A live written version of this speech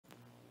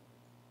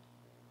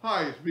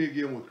Hi, it's me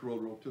again with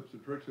Corel Tips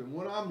and Tricks, and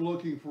when I'm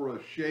looking for a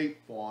shape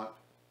font,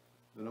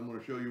 then I'm going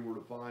to show you where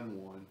to find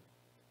one.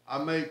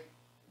 I make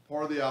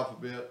part of the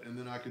alphabet, and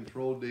then I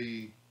Control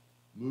D,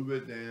 move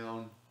it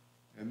down,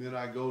 and then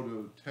I go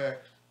to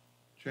text,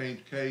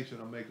 change case,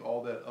 and I make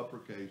all that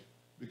uppercase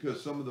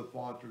because some of the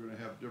fonts are going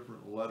to have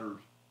different letters.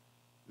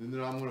 And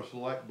then I'm going to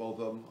select both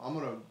of them. I'm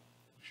going to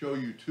show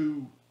you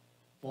two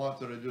fonts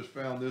that I just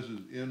found. This is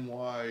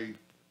NY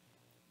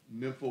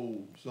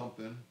Nympho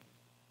something,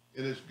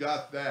 and it's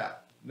got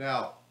that.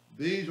 Now,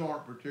 these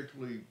aren't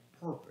particularly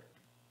perfect.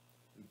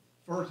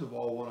 First of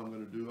all, what I'm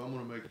going to do, I'm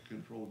going to make a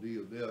Control D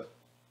of this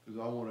because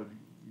I want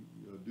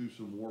to do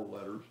some more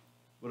letters.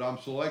 But I'm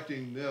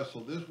selecting this,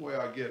 so this way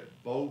I get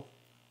both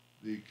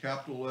the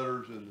capital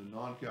letters and the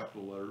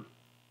non-capital letters,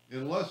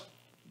 unless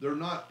they're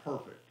not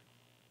perfect.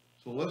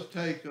 So let's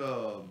take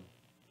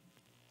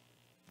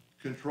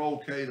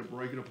Control K to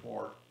break it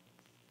apart,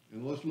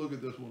 and let's look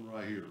at this one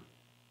right here.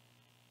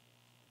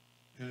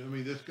 And I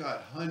mean, this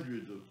got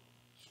hundreds of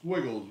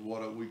squiggles,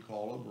 what we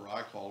call them, or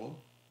I call them.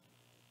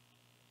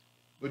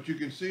 But you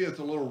can see it's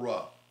a little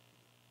rough.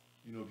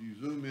 You know, if you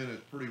zoom in,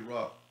 it's pretty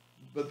rough.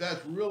 But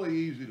that's really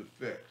easy to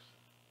fix.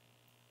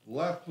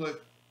 Left click,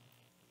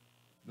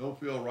 no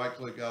fill, right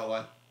click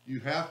outline. You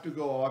have to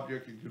go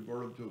object and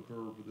convert them to a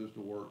curve for this to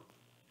work,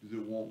 because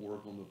it won't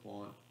work on the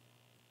font.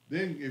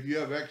 Then if you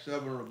have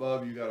X7 or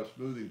above, you got a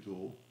smoothing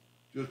tool.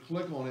 Just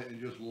click on it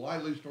and just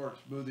lightly start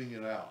smoothing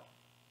it out.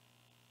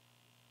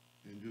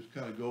 And just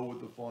kind of go with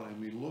the font. I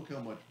mean, look how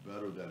much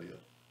better that is.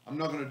 I'm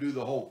not going to do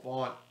the whole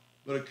font,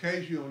 but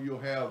occasionally you'll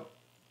have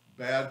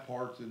bad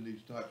parts in these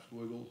type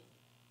squiggles,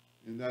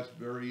 and that's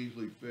very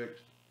easily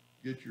fixed.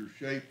 Get your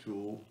shape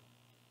tool,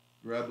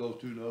 grab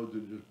those two nodes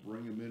and just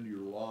bring them into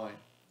your line.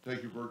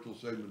 Take your virtual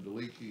segment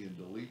delete key and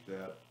delete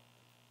that.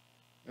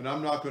 And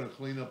I'm not going to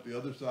clean up the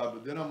other side,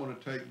 but then I'm going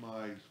to take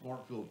my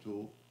Smart Fill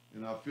tool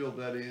and I fill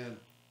that in,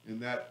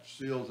 and that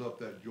seals up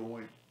that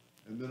joint.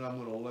 And then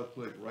I'm going to left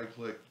click, right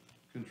click,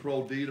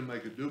 Control D to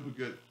make a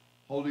duplicate,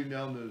 holding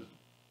down this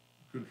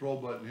control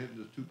button, hitting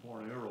this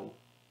two-point arrow.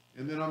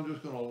 And then I'm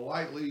just going to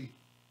lightly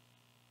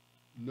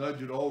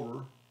nudge it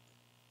over,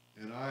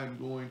 and I am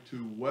going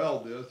to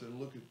weld this, and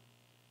look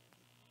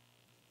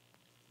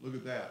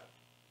at that.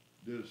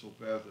 Did it so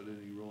fast I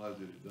didn't even realize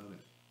it had done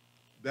it.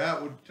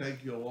 That would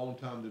take you a long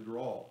time to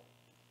draw.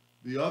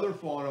 The other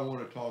font I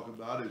want to talk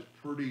about is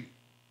pretty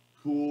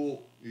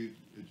cool. It's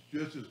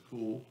just as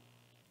cool,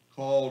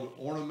 called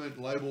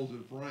Ornament Labels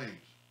and Frames.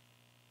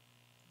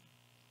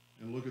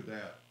 And look at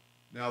that.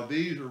 Now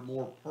these are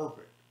more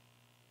perfect.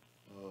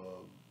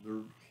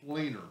 They're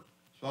cleaner.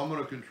 So I'm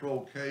going to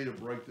Control K to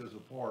break this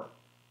apart.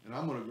 And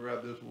I'm going to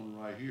grab this one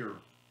right here.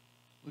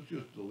 Let's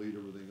just delete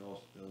everything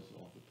else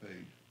off the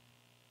page.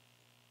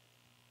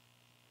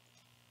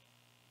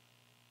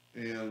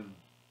 And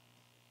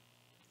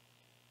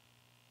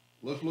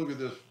let's look at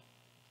this.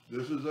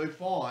 This is a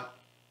font.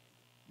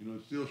 You know,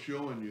 it's still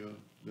showing you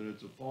that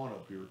it's a font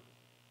up here.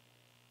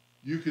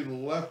 You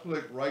can left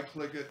click, right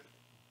click it.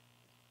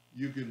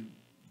 You can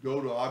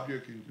go to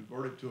object and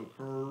convert it to a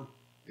curve.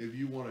 If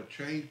you want to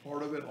change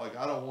part of it, like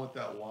I don't want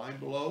that line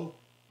below,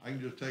 I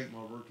can just take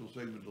my virtual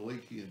segment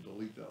delete key and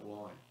delete that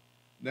line.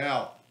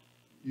 Now,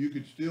 you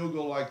could still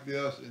go like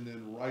this and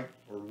then right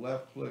or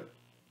left click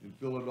and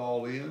fill it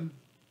all in.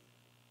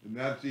 And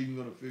that's even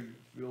going to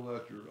fill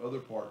out your other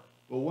part.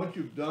 But once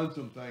you've done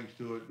some things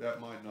to it,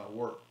 that might not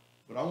work.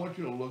 But I want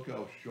you to look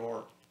how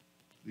sharp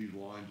these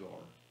lines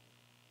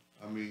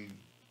are. I mean,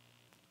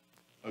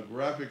 a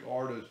graphic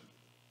artist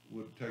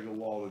would take a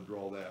while to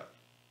draw that.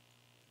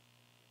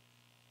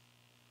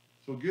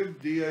 So give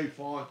DA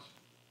fonts,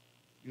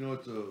 you know,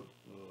 it's a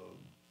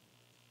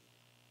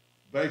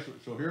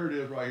basic. So here it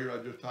is right here. I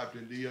just typed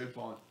in DA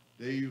fonts,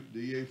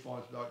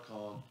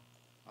 dafonts.com.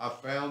 I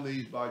found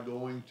these by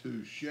going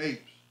to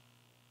shapes,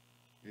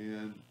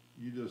 and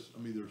you just,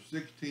 I mean, there's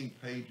 16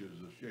 pages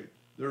of shape.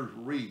 There's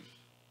reefs,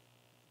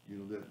 you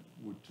know, that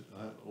would,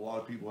 a lot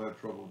of people have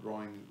trouble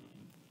drawing,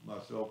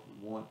 myself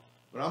with one.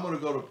 But I'm going to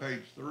go to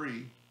page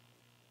 3.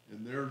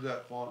 And there's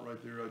that font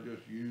right there I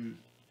just used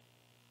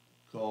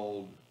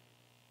called,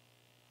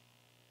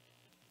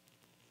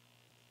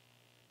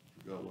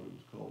 I forgot what it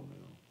was called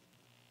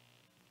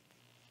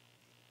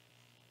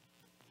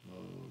now.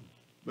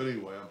 But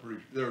anyway, I'm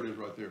pretty sure, there it is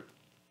right there.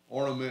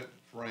 Ornament,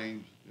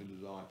 Frames, and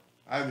Design.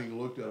 I haven't even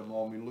looked at them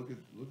all. I mean, look at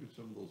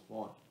some of those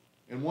fonts.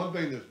 And one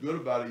thing that's good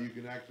about it, you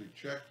can actually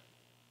check,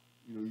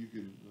 you know, you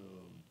can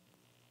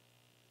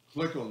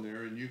click on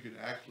there and you can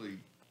actually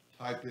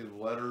type in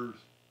letters,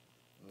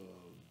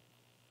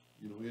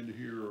 you know, into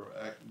here, or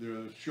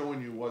they're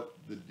showing you what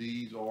the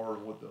D's are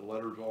and what the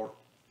letters are.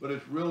 But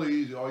it's really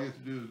easy. All you have to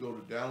do is go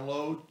to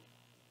download,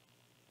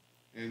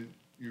 and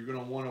you're going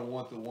to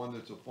want the one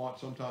that's a font.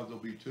 Sometimes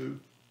there'll be two.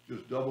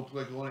 Just double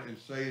click on it and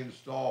say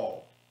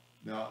install.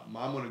 Now,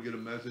 I'm going to get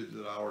a message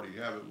that I already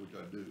have it, which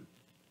I do.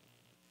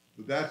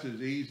 But that's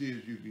as easy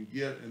as you can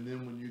get. And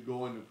then when you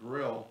go into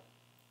Corel,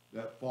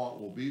 that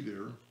font will be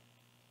there.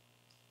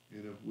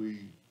 And if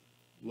we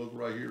look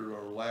right here at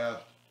our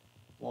last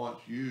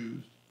fonts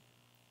used,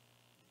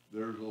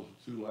 There's those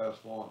two last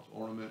fonts,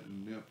 Ornament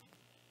and Nymph.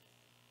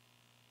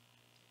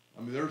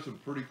 I mean, there's some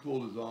pretty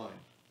cool designs.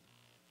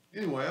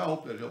 Anyway, I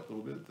hope that helped a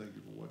little bit. Thank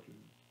you for watching.